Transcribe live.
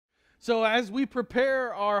So as we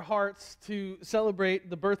prepare our hearts to celebrate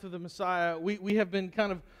the birth of the Messiah, we have been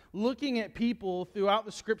kind of looking at people throughout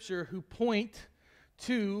the Scripture who point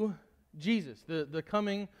to Jesus, the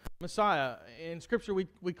coming Messiah. In Scripture,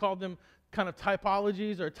 we call them kind of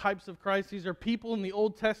typologies or types of Christ. These are people in the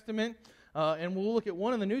Old Testament, and we'll look at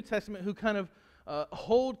one in the New Testament who kind of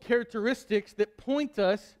hold characteristics that point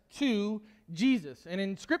us to Jesus. And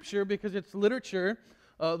in Scripture, because it's literature,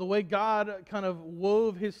 the way God kind of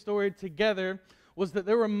wove his story together was that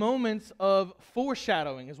there were moments of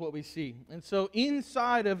foreshadowing is what we see. And so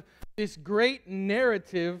inside of this great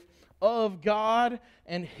narrative of God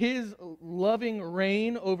and his loving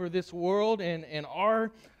reign over this world and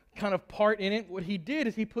our kind of part in it, what he did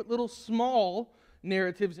is he put little small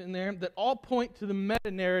narratives in there that all point to the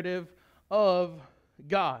meta-narrative of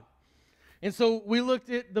God. And so we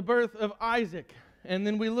looked at the birth of Isaac, and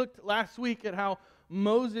then we looked last week at how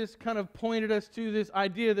Moses kind of pointed us to this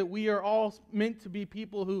idea that we are all meant to be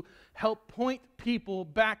people who help point people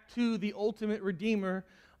back to the ultimate Redeemer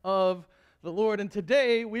of the Lord. And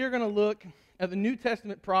today we are going to look at the New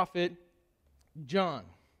Testament prophet John.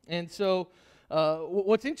 And so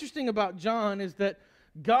what's interesting about John is that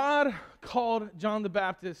God called John the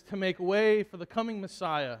Baptist to make way for the coming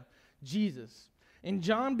Messiah, Jesus. And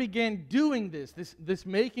John began doing this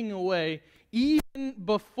making a way even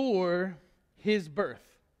before his birth.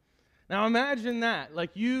 Now imagine that,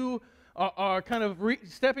 like you are kind of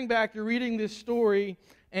stepping back, you're reading this story,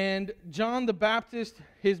 and John the Baptist,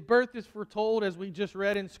 his birth is foretold as we just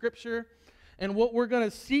read in Scripture, and what we're going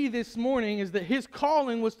to see this morning is that his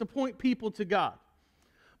calling was to point people to God.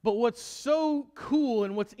 But what's so cool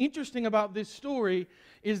and what's interesting about this story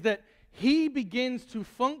is that he begins to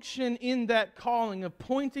function in that calling of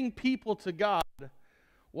pointing people to God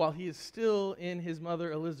while he is still in his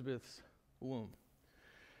mother Elizabeth's womb.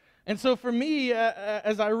 And so for me,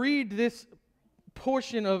 as I read this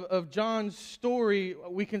portion of John's story,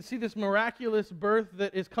 we can see this miraculous birth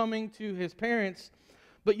that is coming to his parents.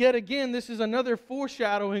 But yet again, this is another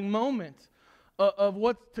foreshadowing moment of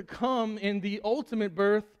what's to come in the ultimate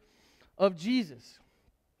birth of Jesus.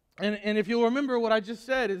 And if you'll remember what I just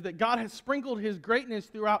said, is that God has sprinkled his greatness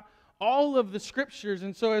throughout all of the Scriptures.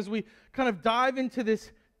 And so as we kind of dive into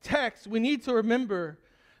this text, we need to remember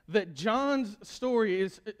that John's story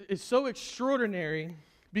is so extraordinary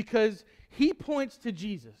because he points to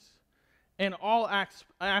Jesus in all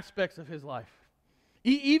aspects of his life.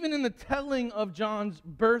 Even in the telling of John's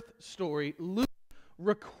birth story, Luke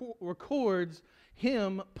records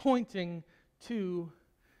him pointing to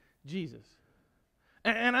Jesus.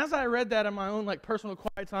 And as I read that in my own personal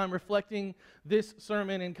quiet time, reflecting this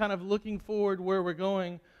sermon and kind of looking forward where we're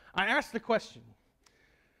going, I asked the question,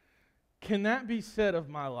 can that be said of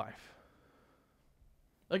my life?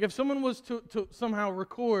 Like if someone was to somehow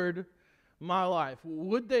record my life,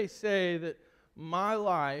 would they say that my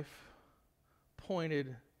life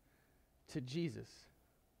pointed to Jesus?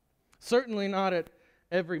 Certainly not at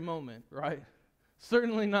every moment, right?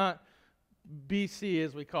 Certainly not BC,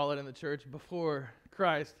 as we call it in the church, before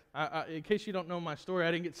Christ. In case you don't know my story,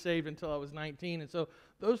 I didn't get saved until I was 19, and so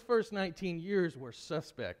those first 19 years were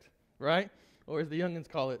suspect, right? Or as the youngins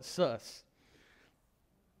call it, sus.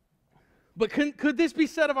 But could this be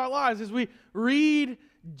said of our lives? As we read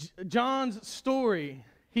John's story,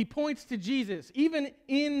 he points to Jesus, even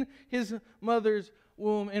in his mother's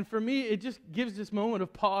womb. And for me, it just gives this moment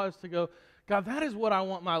of pause to go, God, that is what I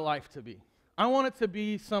want my life to be. I want it to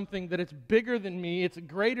be something that it's bigger than me, it's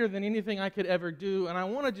greater than anything I could ever do, and I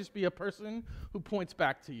want to just be a person who points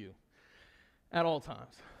back to you at all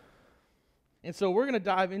times. And so we're going to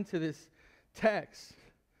dive into this text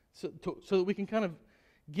so that we can kind of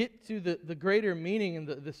get to the greater meaning and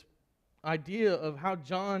this idea of how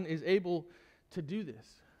John is able to do this.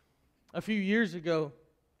 A few years ago,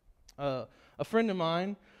 a friend of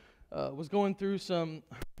mine was going through some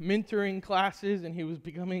mentoring classes, and he was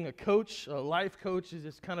becoming a coach. A life coach has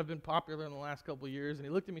just kind of been popular in the last couple of years. And he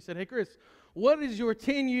looked at me and said, "Hey, Chris, what is your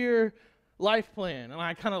 10-year life plan?" And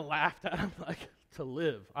I kind of laughed at him, like, to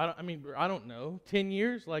live. I don't know. 10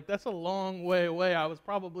 years? Like, that's a long way away. I was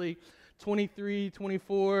probably 23,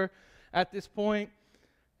 24 at this point.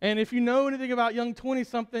 And if you know anything about young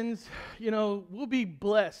 20-somethings, we'll be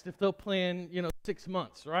blessed if they'll plan, 6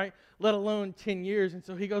 months, right? Let alone 10 years. And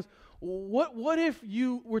so he goes, what if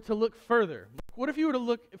you were to look further? What if you were to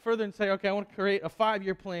look further and say, okay, I want to create a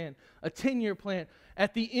 5-year plan, a 10-year plan.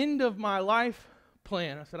 At the end of my life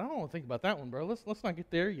plan, I said, I don't want to think about that one, bro. Let's not get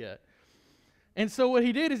there yet. And so what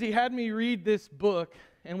he did is he had me read this book,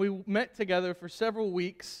 and we met together for several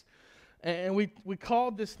weeks. And we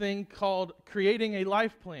called this thing called Creating a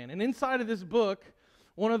Life Plan. And inside of this book,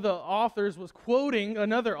 one of the authors was quoting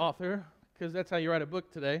another author, because that's how you write a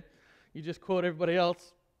book today. You just quote everybody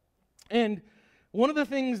else. And one of the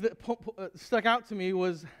things that stuck out to me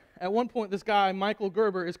was, at one point, this guy, Michael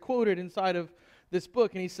Gerber, is quoted inside of this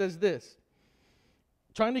book, and he says this,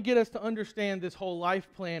 trying to get us to understand this whole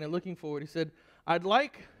life plan and looking forward. He said, I'd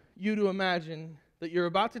like you to imagine that you're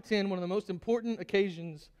about to attend one of the most important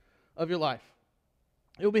occasions of your life.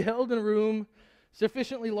 It will be held in a room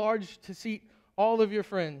sufficiently large to seat all of your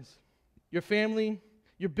friends, your family,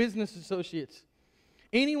 your business associates,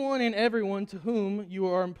 anyone and everyone to whom you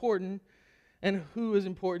are important and who is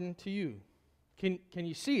important to you. Can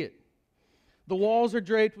you see it? The walls are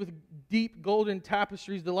draped with deep golden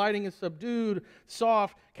tapestries. The lighting is subdued,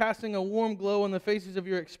 soft, casting a warm glow on the faces of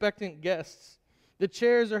your expectant guests. The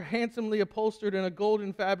chairs are handsomely upholstered in a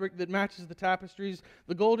golden fabric that matches the tapestries.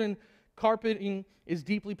 The golden carpeting is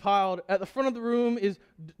deeply piled. At the front of the room is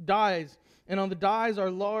dies, and on the dies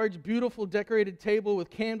are large, beautiful decorated table with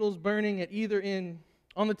candles burning at either end.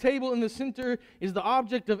 On the table in the center is the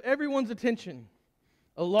object of everyone's attention,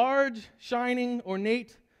 a large, shining,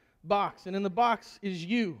 ornate box, and in the box is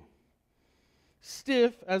you,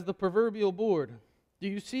 stiff as the proverbial board. Do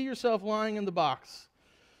you see yourself lying in the box?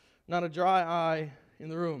 Not a dry eye in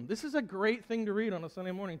the room. This is a great thing to read on a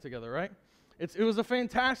Sunday morning together, right? It was a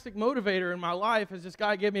fantastic motivator in my life as this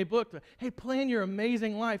guy gave me a book to, hey, plan your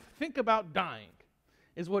amazing life. Think about dying,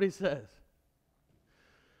 is what he says.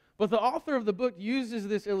 But the author of the book uses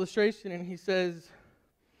this illustration and he says,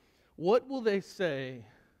 what will they say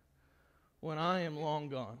when I am long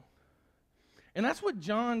gone? And that's what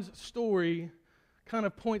John's story kind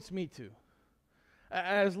of points me to.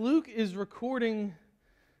 As Luke is recording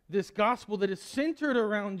this gospel that is centered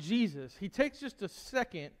around Jesus, he takes just a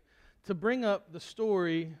second to bring up the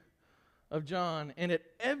story of John. And at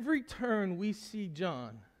every turn we see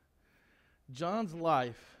John's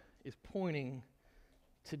life is pointing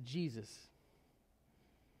to Jesus.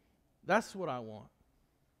 That's what I want.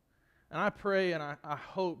 And I pray and I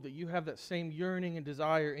hope that you have that same yearning and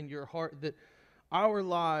desire in your heart, that our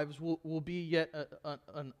lives will be yet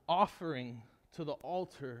an offering to the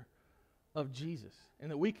altar of Jesus,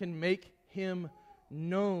 and that we can make him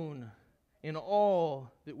known in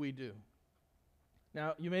all that we do.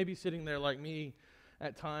 Now, you may be sitting there like me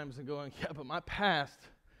at times and going, yeah, but my past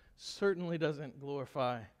certainly doesn't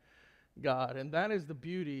glorify God. And that is the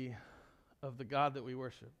beauty of the God that we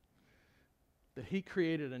worship, that he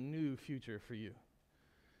created a new future for you.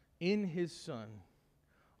 In his Son,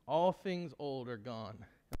 all things old are gone,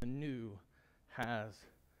 and the new has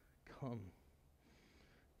come.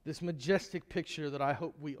 This majestic picture that I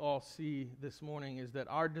hope we all see this morning is that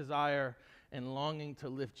our desire and longing to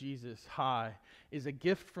lift Jesus high is a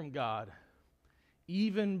gift from God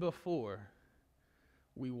even before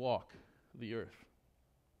we walk the earth.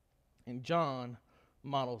 And John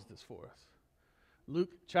models this for us. Luke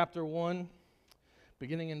chapter 1,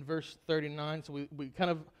 beginning in verse 39. So we kind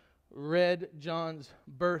of read John's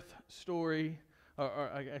birth story, or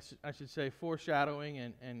I should say foreshadowing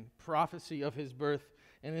and prophecy of his birth.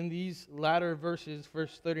 And in these latter verses,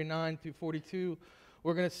 verse 39 through 42,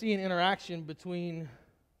 we're going to see an interaction between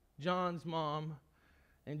John's mom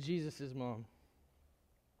and Jesus' mom.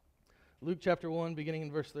 Luke chapter 1, beginning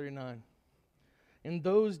in verse 39. In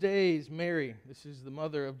those days, Mary, this is the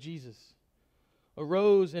mother of Jesus,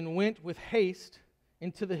 arose and went with haste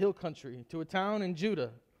into the hill country, to a town in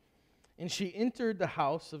Judah. And she entered the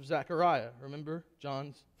house of Zechariah, remember,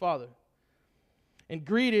 John's father, and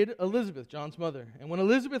greeted Elizabeth, John's mother. And when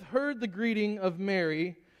Elizabeth heard the greeting of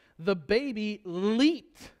Mary, the baby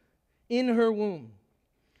leaped in her womb.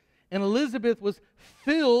 And Elizabeth was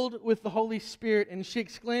filled with the Holy Spirit, and she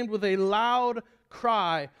exclaimed with a loud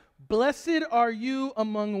cry, "Blessed are you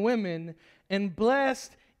among women, and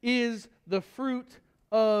blessed is the fruit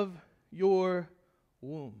of your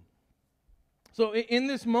womb." So in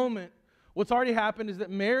this moment, what's already happened is that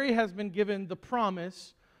Mary has been given the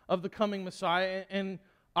promise of the coming Messiah, and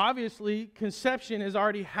obviously conception has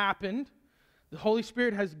already happened. The Holy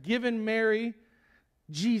Spirit has given Mary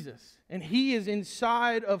Jesus, and he is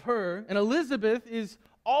inside of her, and Elizabeth is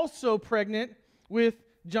also pregnant with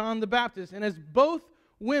John the Baptist. And as both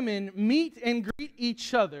women meet and greet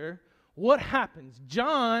each other, what happens?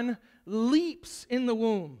 John leaps in the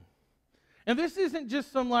womb. And this isn't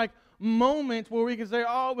just some like moment where we can say,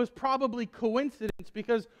 oh, it was probably coincidence,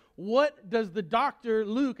 because what does the doctor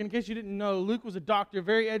Luke, in case you didn't know, Luke was a doctor,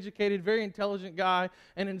 very educated, very intelligent guy,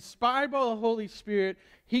 and inspired by the Holy Spirit,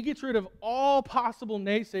 he gets rid of all possible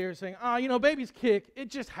naysayers saying, babies kick, it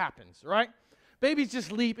just happens, right? Babies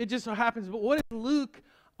just leap, it just so happens. But what did Luke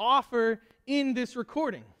offer in this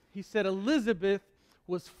recording? He said Elizabeth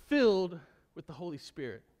was filled with the Holy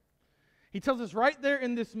Spirit. He tells us right there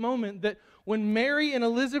in this moment that when Mary and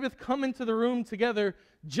Elizabeth come into the room together,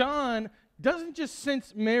 John doesn't just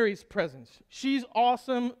sense Mary's presence. She's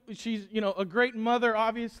awesome. She's, a great mother,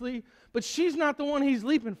 obviously, but she's not the one he's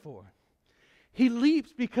leaping for. He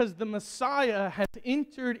leaps because the Messiah has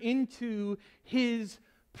entered into his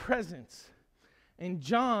presence. And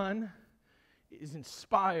John is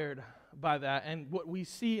inspired by that. And what we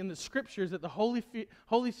see in the scriptures that the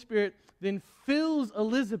Holy Spirit then fills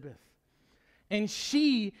Elizabeth. And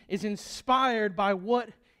she is inspired by what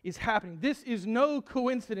is happening. This is no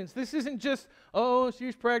coincidence. This isn't just, oh,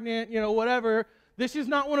 she's pregnant, whatever. This is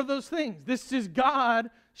not one of those things. This is God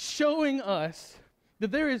showing us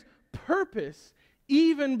that there is purpose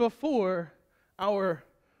even before our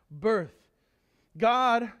birth.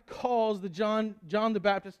 God calls John the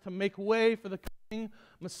Baptist to make way for the coming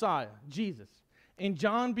Messiah, Jesus. And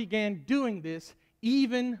John began doing this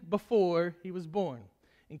even before he was born.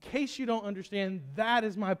 In case you don't understand, that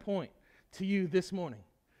is my point to you this morning.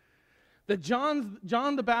 That John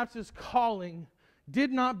the Baptist's calling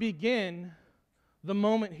did not begin the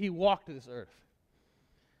moment he walked this earth.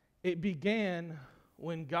 It began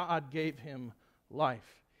when God gave him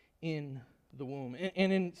life in the womb.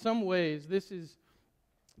 And in some ways, this is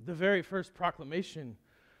the very first proclamation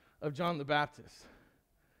of John the Baptist,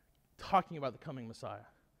 talking about the coming Messiah.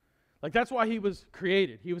 Like, that's why he was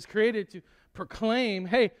created. He was created to proclaim,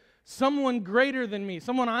 hey, someone greater than me,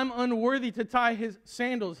 someone I'm unworthy to tie his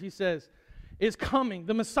sandals, he says, is coming.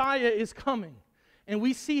 The Messiah is coming. And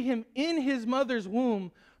we see him in his mother's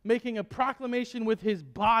womb making a proclamation with his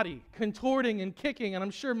body, contorting and kicking, and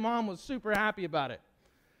I'm sure mom was super happy about it.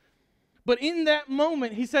 But in that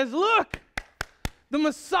moment, he says, look, the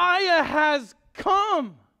Messiah has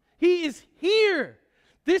come. He is here.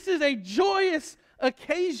 This is a joyous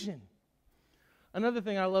occasion. Another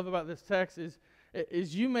thing I love about this text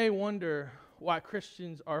is you may wonder why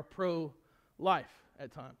Christians are pro-life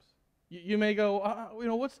at times. You may go,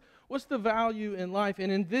 what's the value in life?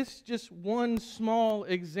 And in this just one small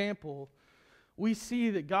example, we see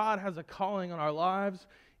that God has a calling on our lives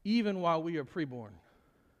even while we are preborn.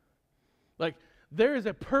 Like, there is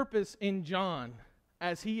a purpose in John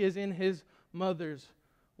as he is in his mother's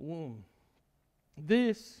womb.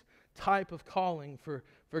 This type of calling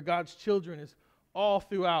for God's children is all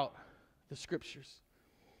throughout the scriptures.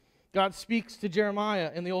 God speaks to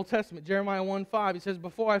Jeremiah in the Old Testament, Jeremiah 1:5. He says,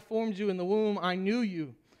 before I formed you in the womb, I knew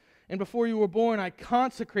you. And before you were born, I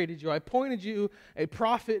consecrated you. I appointed you a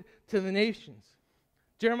prophet to the nations.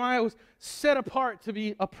 Jeremiah was set apart to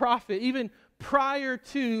be a prophet even prior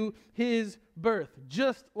to his birth,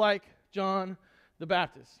 just like John the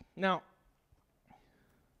Baptist. Now,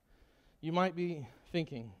 you might be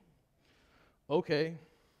thinking, okay,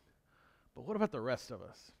 but what about the rest of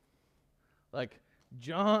us? Like,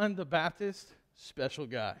 John the Baptist, special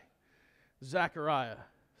guy. Zechariah,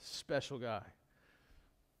 special guy.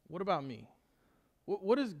 What about me?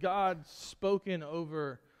 What has God spoken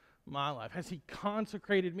over my life? Has he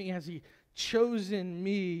consecrated me? Has he chosen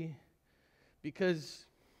me? Because,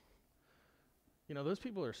 those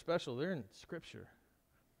people are special. They're in Scripture.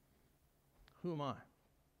 Who am I?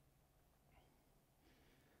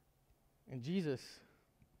 And Jesus,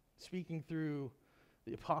 speaking through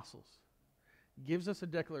the apostles, gives us a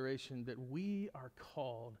declaration that we are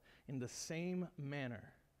called in the same manner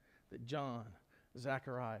that John,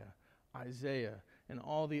 Zechariah, Isaiah, and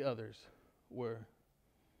all the others were.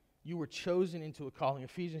 You were chosen into a calling.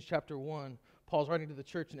 Ephesians chapter 1, Paul's writing to the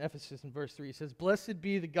church in Ephesus in verse 3. He says, blessed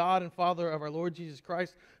be the God and Father of our Lord Jesus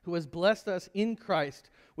Christ, who has blessed us in Christ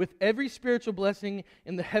with every spiritual blessing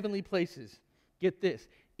in the heavenly places. Get this.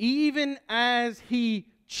 Even as he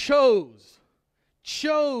chose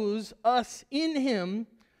us in him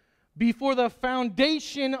before the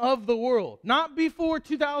foundation of the world. Not before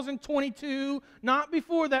 2022, not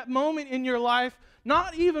before that moment in your life,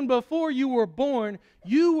 not even before you were born.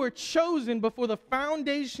 You were chosen before the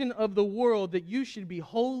foundation of the world that you should be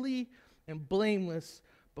holy and blameless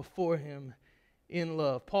before him in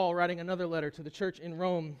love. Paul, writing another letter to the church in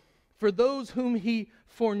Rome, for those whom he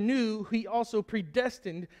foreknew, he also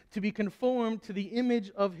predestined to be conformed to the image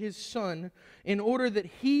of his Son, in order that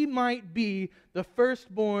he might be the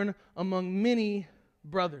firstborn among many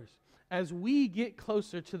brothers. As we get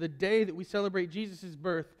closer to the day that we celebrate Jesus'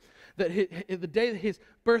 birth, the day that his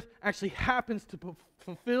birth actually happens to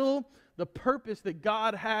fulfill the purpose that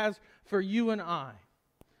God has for you and I,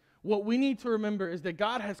 what we need to remember is that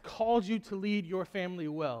God has called you to lead your family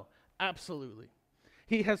well. Absolutely.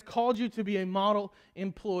 He has called you to be a model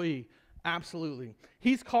employee. Absolutely.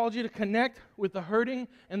 He's called you to connect with the hurting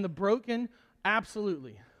and the broken.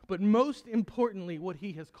 Absolutely. But most importantly, what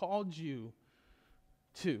he has called you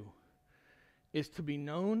to is to be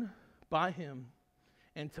known by him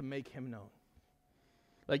and to make him known.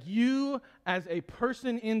 Like you, as a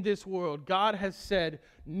person in this world, God has said,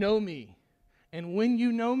 know me. And when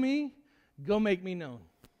you know me, go make me known,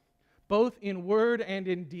 both in word and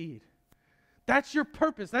in deed. That's your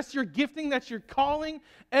purpose. That's your gifting. That's your calling.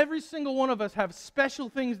 Every single one of us have special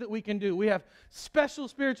things that we can do. We have special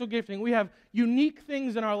spiritual gifting. We have unique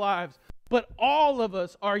things in our lives. But all of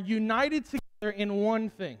us are united together in one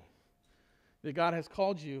thing, that God has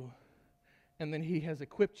called you, and then he has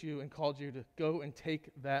equipped you and called you to go and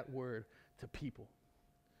take that word to people.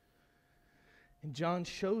 And John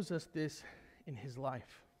shows us this in his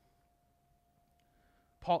life.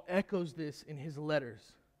 Paul echoes this in his letters.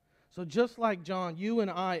 So just like John, you and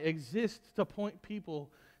I exist to point people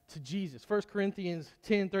to Jesus. 1 Corinthians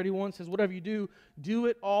 10:31 says, whatever you do, do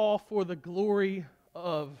it all for the glory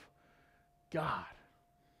of God.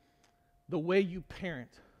 The way you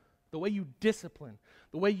parent, the way you discipline,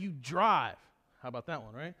 the way you drive. How about that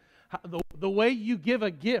one, right? The way you give a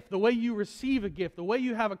gift, the way you receive a gift, the way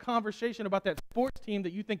you have a conversation about that sports team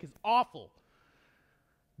that you think is awful.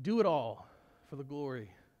 Do it all for the glory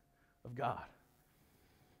of God.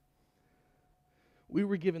 We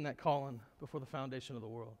were given that calling before the foundation of the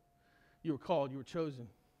world. You were called, you were chosen.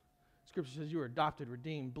 Scripture says you were adopted,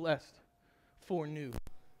 redeemed, blessed, foreknew.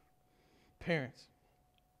 Parents,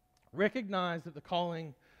 recognize that the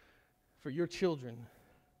calling for your children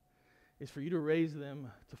is for you to raise them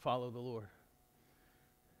to follow the Lord.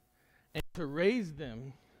 And to raise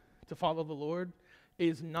them to follow the Lord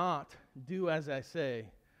is not do as I say,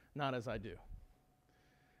 not as I do.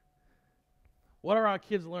 What do our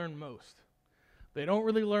kids learn most? They don't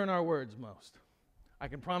really learn our words most. I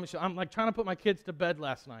can promise you. I'm like trying to put my kids to bed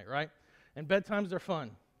last night, right? And bedtimes are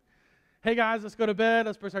fun. Hey guys, let's go to bed.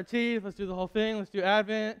 Let's brush our teeth. Let's do the whole thing. Let's do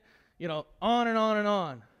Advent. On and on and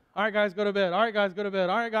on. All right, guys, go to bed. All right, guys, go to bed.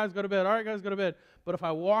 All right, guys, go to bed. All right, guys, go to bed. But if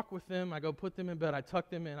I walk with them, I go put them in bed. I tuck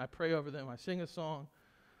them in. I pray over them. I sing a song.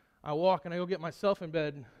 I walk and I go get myself in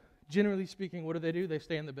bed. Generally speaking, what do? They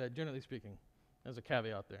stay in the bed, generally speaking. There's a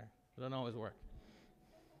caveat there. It doesn't always work.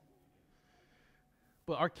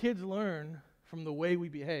 But our kids learn from the way we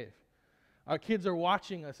behave. Our kids are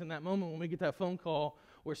watching us in that moment when we get that phone call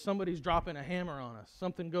where somebody's dropping a hammer on us.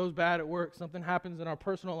 Something goes bad at work. Something happens in our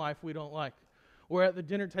personal life we don't like. We're at the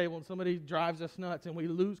dinner table and somebody drives us nuts and we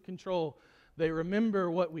lose control. They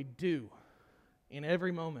remember what we do in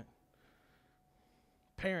every moment.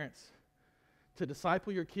 Parents, to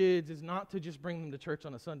disciple your kids is not to just bring them to church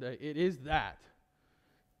on a Sunday. It is that.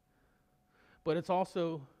 But it's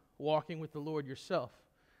also walking with the Lord yourself,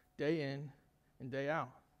 day in and day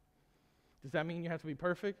out. Does that mean you have to be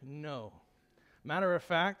perfect? No. Matter of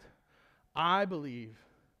fact, I believe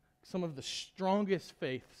some of the strongest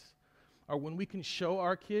faiths are when we can show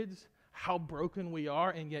our kids how broken we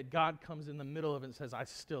are, and yet God comes in the middle of it and says, I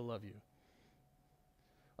still love you.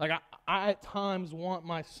 Like I at times want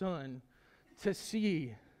my son to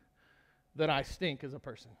see that I stink as a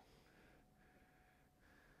person.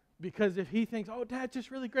 Because if he thinks, oh, Dad's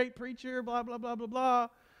just really great preacher, blah, blah, blah, blah, blah,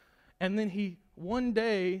 and then he one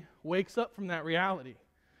day wakes up from that reality,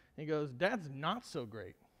 and he goes, Dad's not so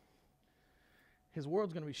great. His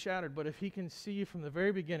world's going to be shattered. But if he can see from the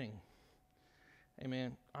very beginning, hey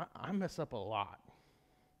man, I mess up a lot.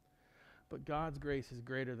 But God's grace is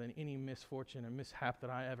greater than any misfortune and mishap that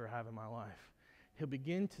I ever have in my life. He'll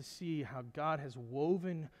begin to see how God has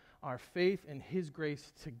woven our faith and his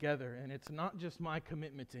grace together. And it's not just my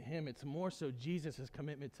commitment to him, it's more so Jesus'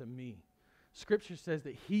 commitment to me. Scripture says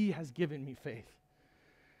that he has given me faith.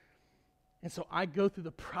 And so I go through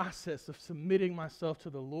the process of submitting myself to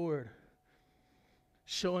the Lord,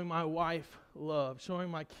 showing my wife love, showing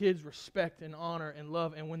my kids respect and honor and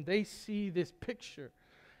love. And when they see this picture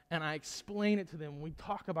and I explain it to them, when we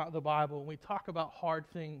talk about the Bible, when we talk about hard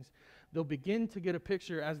things, they'll begin to get a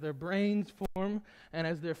picture as their brains form and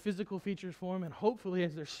as their physical features form, and hopefully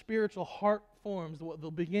as their spiritual heart forms. What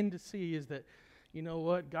they'll begin to see is that, you know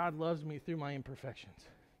what, God loves me through my imperfections.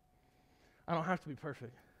 I don't have to be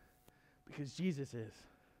perfect because Jesus is.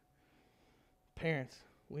 Parents,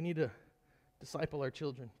 we need to disciple our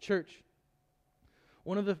children. Church,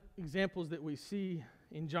 one of the examples that we see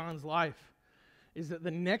in John's life is that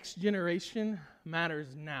the next generation matters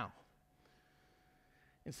now.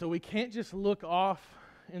 And so we can't just look off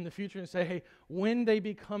in the future and say, hey, when they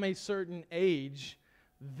become a certain age,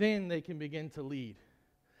 then they can begin to lead.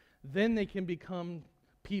 Then they can become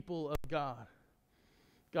people of God.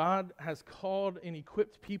 God has called and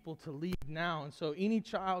equipped people to lead now. And so any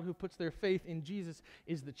child who puts their faith in Jesus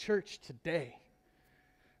is the church today.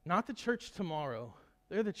 Not the church tomorrow.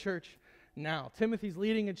 They're the church now. Timothy's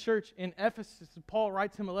leading a church in Ephesus. Paul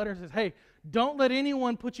writes him a letter and says, hey, don't let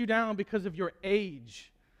anyone put you down because of your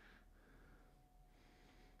age.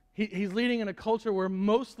 He's leading in a culture where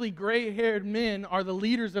mostly gray-haired men are the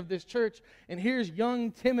leaders of this church. And here's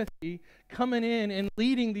young Timothy coming in and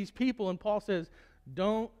leading these people. And Paul says,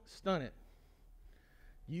 don't stun it.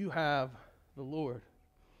 You have the Lord.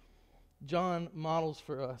 John models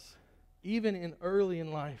for us, even in early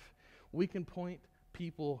in life, we can point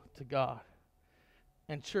people to God.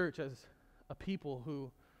 And church, as a people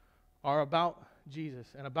who are about Jesus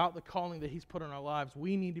and about the calling that He's put on our lives,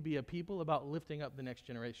 we need to be a people about lifting up the next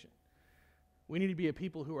generation. We need to be a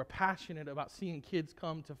people who are passionate about seeing kids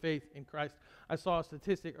come to faith in Christ. I saw a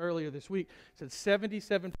statistic earlier this week. It said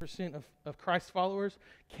 77% of Christ followers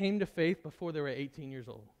came to faith before they were 18 years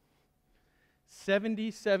old.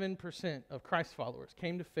 77% of Christ followers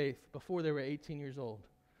came to faith before they were 18 years old.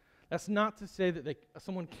 That's not to say that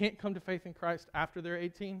someone can't come to faith in Christ after they're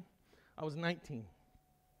 18. I was 19.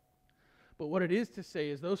 But what it is to say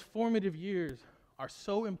is those formative years are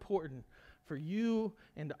so important for you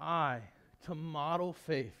and I to model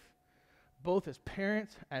faith, both as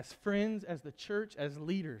parents, as friends, as the church, as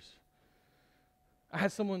leaders. I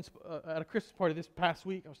had someone at a Christmas party this past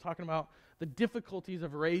week. I was talking about the difficulties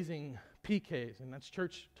of raising PKs, and that's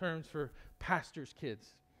church terms for pastors'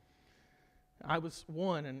 kids. I was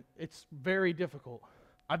one, and it's very difficult.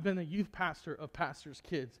 I've been a youth pastor of pastors'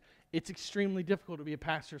 kids. It's extremely difficult to be a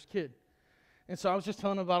pastor's kid. And so I was just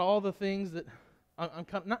telling them about all the things that I'm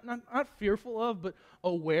kind of not fearful of, but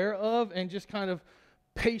aware of, and just kind of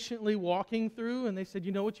patiently walking through. And they said,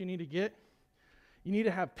 you know what you need to get? You need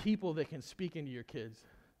to have people that can speak into your kids.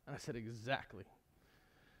 And I said, exactly.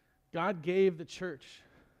 God gave the church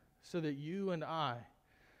so that you and I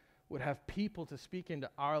would have people to speak into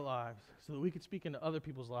our lives, so that we could speak into other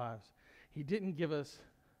people's lives. He didn't give us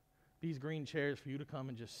these green chairs for you to come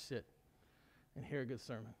and just sit and hear a good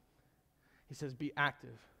sermon. He says, be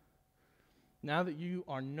active. Now that you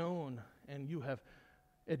are known and you have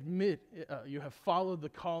you have followed the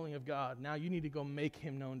calling of God, now you need to go make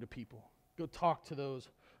Him known to people. Go talk to those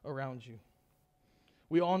around you.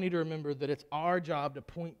 We all need to remember that it's our job to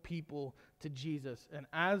point people to Jesus. And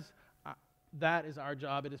as that is our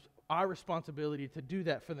job, it is our responsibility to do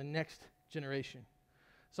that for the next generation.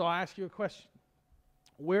 So I ask you a question.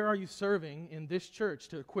 Where are you serving in this church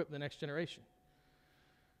to equip the next generation?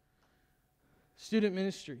 Student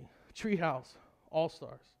ministry, Treehouse,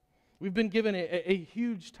 All-Stars. We've been given a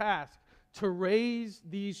huge task to raise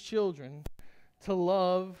these children to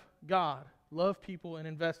love God, love people, and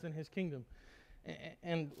invest in His kingdom.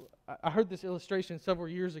 And I heard this illustration several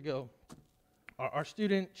years ago. Our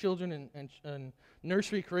student, children, and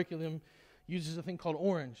nursery curriculum uses a thing called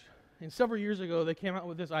Orange. And several years ago, they came out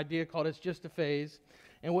with this idea called It's Just a Phase.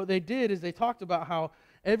 And what they did is they talked about how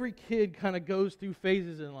every kid kind of goes through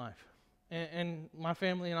phases in life. And my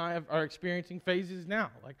family and I are experiencing phases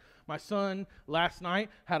now. Like my son last night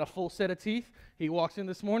had a full set of teeth. He walks in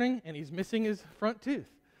this morning and he's missing his front tooth.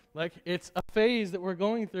 Like it's a phase that we're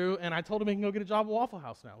going through, and I told him he can go get a job at Waffle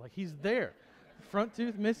House now. Like he's there. Front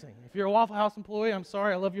tooth missing. If you're a Waffle House employee, I'm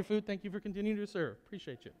sorry. I love your food. Thank you for continuing to serve.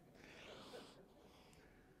 Appreciate you.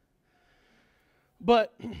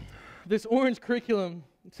 But this Orange curriculum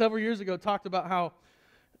several years ago talked about how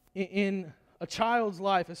in a child's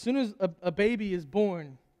life, as soon as a baby is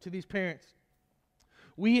born to these parents,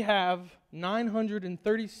 we have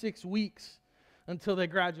 936 weeks until they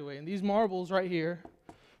graduate. And these marbles right here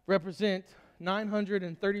represent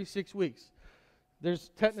 936 weeks.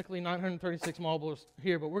 There's technically 936 marbles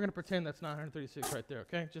here, but we're going to pretend that's 936 right there,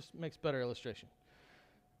 okay? Just makes better illustration.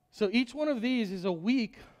 So each one of these is a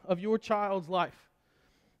week of your child's life.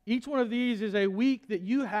 Each one of these is a week that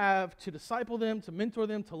you have to disciple them, to mentor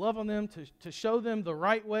them, to love on them, to show them the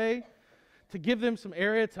right way, to give them some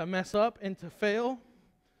area to mess up and to fail.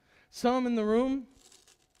 Some in the room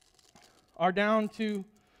are down to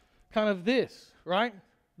kind of this, right?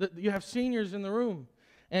 You have seniors in the room.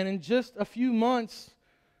 And in just a few months,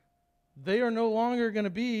 they are no longer going to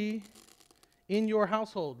be in your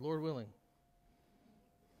household, Lord willing.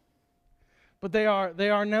 But they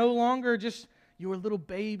are no longer just your little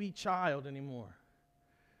baby child anymore.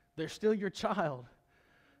 They're still your child,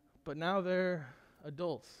 but now they're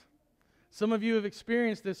adults. Some of you have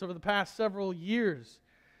experienced this over the past several years.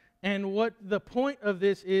 And what the point of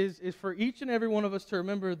this is for each and every one of us to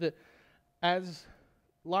remember that as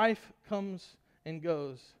life comes and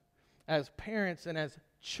goes, as parents and as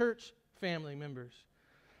church family members,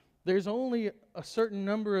 There's only a certain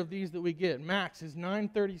number of these that we get. Max is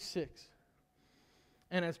 936.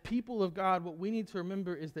 And as people of God, what we need to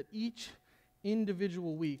remember is that each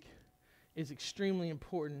individual week is extremely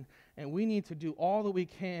important, and we need to do all that we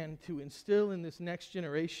can to instill in this next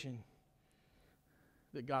generation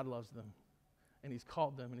that God loves them, and He's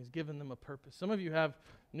called them, and He's given them a purpose. Some of you have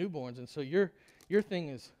newborns, and so your thing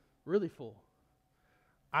is really full.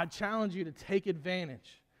 I challenge you to take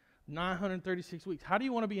advantage. 936 weeks. How do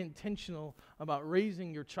you want to be intentional about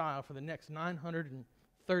raising your child for the next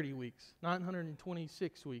 930 weeks,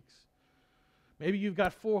 926 weeks? Maybe you've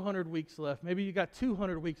got 400 weeks left. Maybe you've got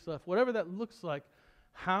 200 weeks left. Whatever that looks like,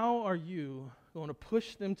 how are you going to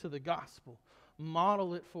push them to the gospel?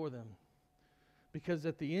 Model it for them. Because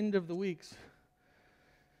at the end of the weeks,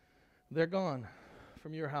 they're gone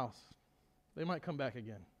from your house. They might come back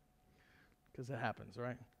again, because it happens,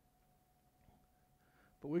 right?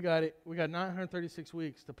 But we got 936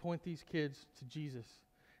 weeks to point these kids to Jesus.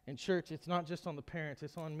 And church, it's not just on the parents.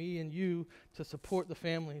 It's on me and you to support the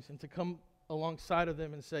families and to come alongside of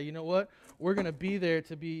them and say, you know what? We're going to be there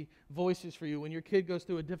to be voices for you. When your kid goes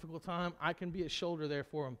through a difficult time, I can be a shoulder there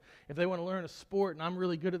for them. If they want to learn a sport and I'm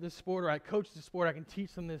really good at this sport, or I coach the sport, I can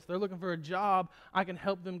teach them this. If they're looking for a job, I can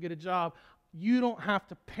help them get a job. You don't have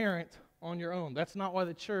to parent on your own. That's not why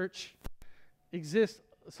the church exists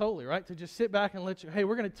solely, right? To just sit back and let you, hey,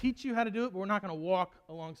 we're going to teach you how to do it, but we're not going to walk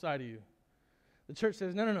alongside of you. The church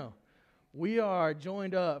says, no. We are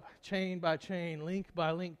joined up, chain by chain, link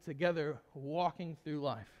by link together, walking through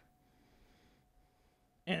life.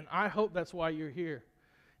 And I hope that's why you're here,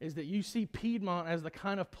 is that you see Piedmont as the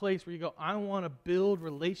kind of place where you go, I want to build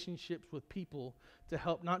relationships with people to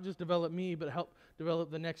help not just develop me, but help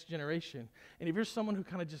develop the next generation. And if you're someone who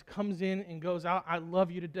kind of just comes in and goes out, I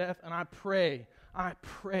love you to death, and I pray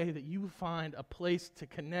that you find a place to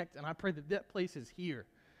connect, and I pray that that place is here.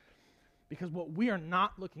 Because what we are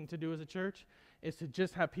not looking to do as a church is to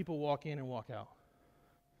just have people walk in and walk out.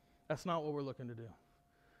 That's not what we're looking to do.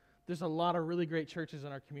 There's a lot of really great churches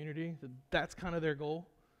in our community that's kind of their goal.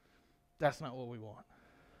 That's not what we want.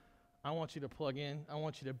 I want you to plug in. I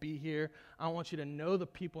want you to be here. I want you to know the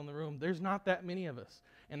people in the room. There's not that many of us,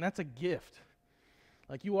 and that's a gift.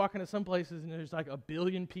 Like you walk into some places and there's like 1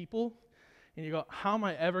 billion people, and you go, how am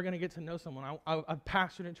I ever going to get to know someone? I've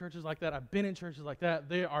pastored in churches like that. I've been in churches like that.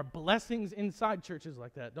 There are blessings inside churches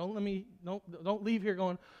like that. Don't leave here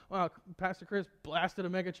going, wow, Pastor Chris blasted a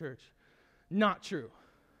mega church. Not true.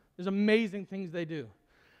 There's amazing things they do.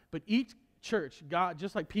 But each church, God,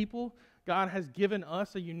 just like people, God has given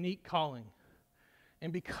us a unique calling.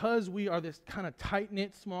 And because we are this kind of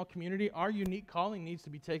tight-knit small community, our unique calling needs to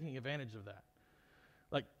be taking advantage of that.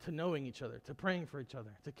 Like to knowing each other, to praying for each other,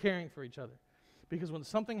 to caring for each other. Because when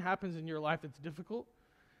something happens in your life that's difficult,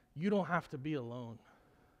 you don't have to be alone.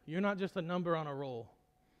 You're not just a number on a roll.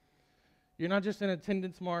 You're not just an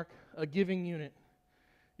attendance mark, a giving unit.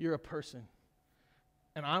 You're a person.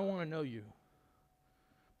 And I want to know you.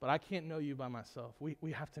 But I can't know you by myself.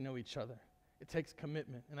 We have to know each other. It takes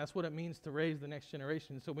commitment. And that's what it means to raise the next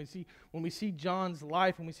generation. So when we see John's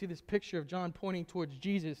life, and we see this picture of John pointing towards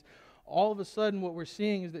Jesus, all of a sudden what we're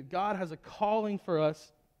seeing is that God has a calling for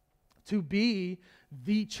us to be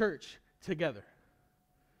the church together.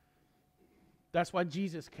 That's why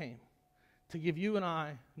Jesus came, to give you and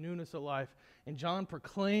I newness of life. And John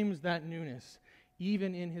proclaims that newness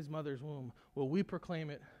even in his mother's womb. Well, we proclaim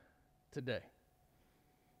it today.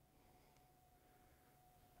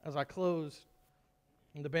 As I close,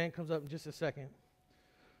 and the band comes up in just a second,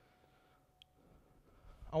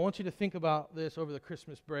 I want you to think about this over the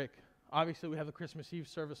Christmas break. Obviously, we have the Christmas Eve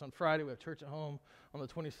service on Friday. We have church at home on the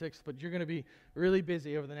 26th, but you're going to be really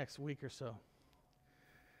busy over the next week or so.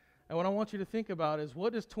 And what I want you to think about is,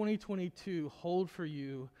 what does 2022 hold for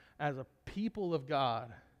you as a people of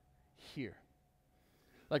God here?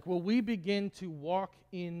 Like, will we begin to walk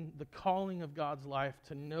in the calling of God's life,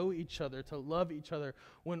 to know each other, to love each other?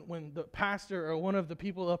 When the pastor or one of the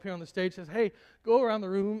people up here on the stage says, hey, go around the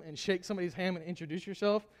room and shake somebody's hand and introduce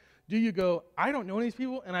yourself, do you go, I don't know these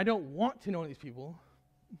people and I don't want to know these people?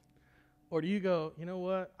 Or do you go, you know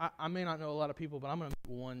what, I may not know a lot of people, but I'm going to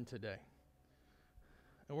meet one today.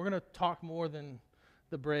 And we're going to talk more than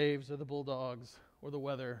the Braves or the Bulldogs or the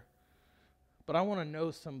weather, but I want to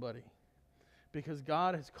know somebody. Because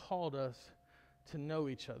God has called us to know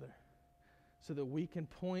each other so that we can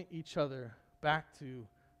point each other back to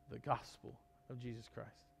the gospel of Jesus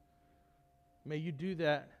Christ. May you do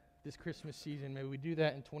that this Christmas season. May we do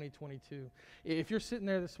that in 2022. If you're sitting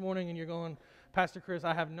there this morning and you're going, Pastor Chris,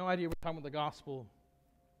 I have no idea what we're talking about the gospel.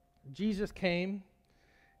 Jesus came,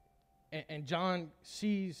 and John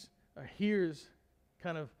sees or hears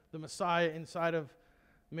kind of the Messiah inside of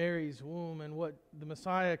Mary's womb. And what the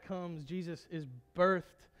Messiah comes, Jesus is birthed.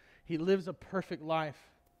 He lives a perfect life.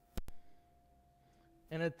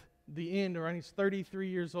 And at the end, around he's 33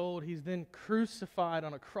 years old, he's then crucified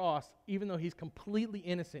on a cross, even though he's completely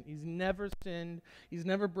innocent. He's never sinned. He's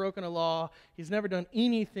never broken a law. He's never done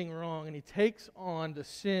anything wrong. And he takes on the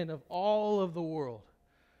sin of all of the world.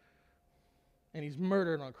 And he's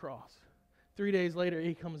murdered on a cross. 3 days later,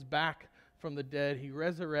 he comes back from the dead. He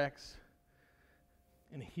resurrects.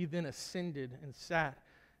 And he then ascended and sat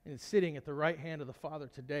and is sitting at the right hand of the Father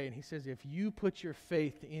today. And he says, if you put your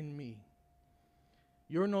faith in me,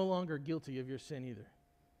 you're no longer guilty of your sin either.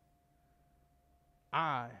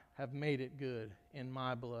 I have made it good in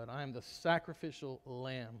my blood. I am the sacrificial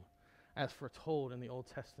lamb, as foretold in the Old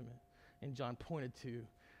Testament, and John pointed to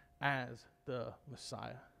as the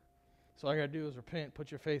Messiah. So all you got to do is repent,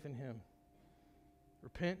 put your faith in him.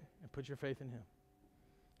 Repent and put your faith in him.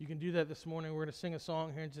 You can do that this morning. We're going to sing a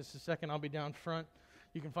song here in just a second. I'll be down front.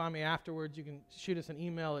 You can find me afterwards. You can shoot us an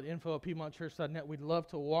email at info@piedmontchurch.net. We'd love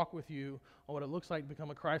to walk with you on what it looks like to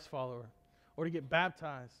become a Christ follower, or to get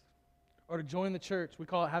baptized, or to join the church. We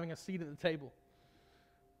call it having a seat at the table.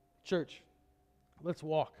 Church, let's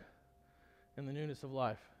walk in the newness of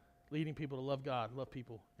life, leading people to love God, love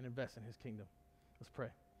people, and invest in his kingdom. Let's pray.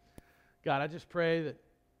 God, I just pray that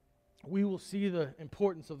we will see the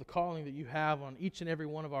importance of the calling that you have on each and every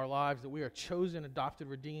one of our lives, that we are chosen, adopted,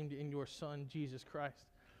 redeemed in your Son, Jesus Christ.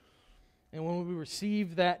 And when we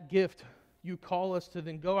receive that gift, you call us to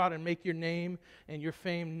then go out and make your name and your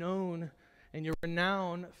fame known and your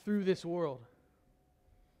renown through this world.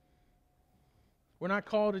 We're not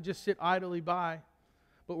called to just sit idly by,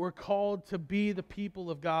 but we're called to be the people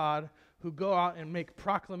of God who go out and make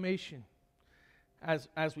proclamation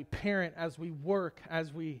as we parent, as we work,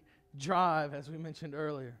 as we drive, as we mentioned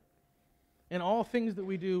earlier. In all things that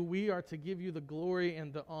we do, we are to give you the glory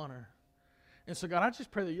and the honor. And so, God, I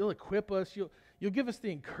just pray that you'll equip us. You'll give us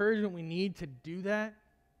the encouragement we need to do that.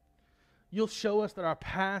 You'll show us that our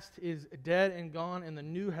past is dead and gone and the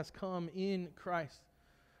new has come in Christ.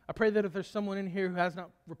 I pray that if there's someone in here who has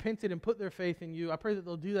not repented and put their faith in you, I pray that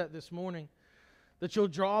they'll do that this morning, that you'll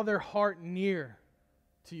draw their heart near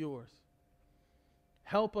to yours.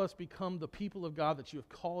 Help us become the people of God that you have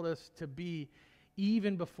called us to be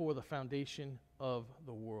even before the foundation of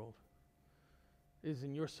the world. It is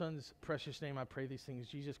in your Son's precious name I pray these things,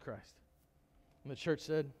 Jesus Christ. And the church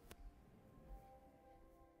said,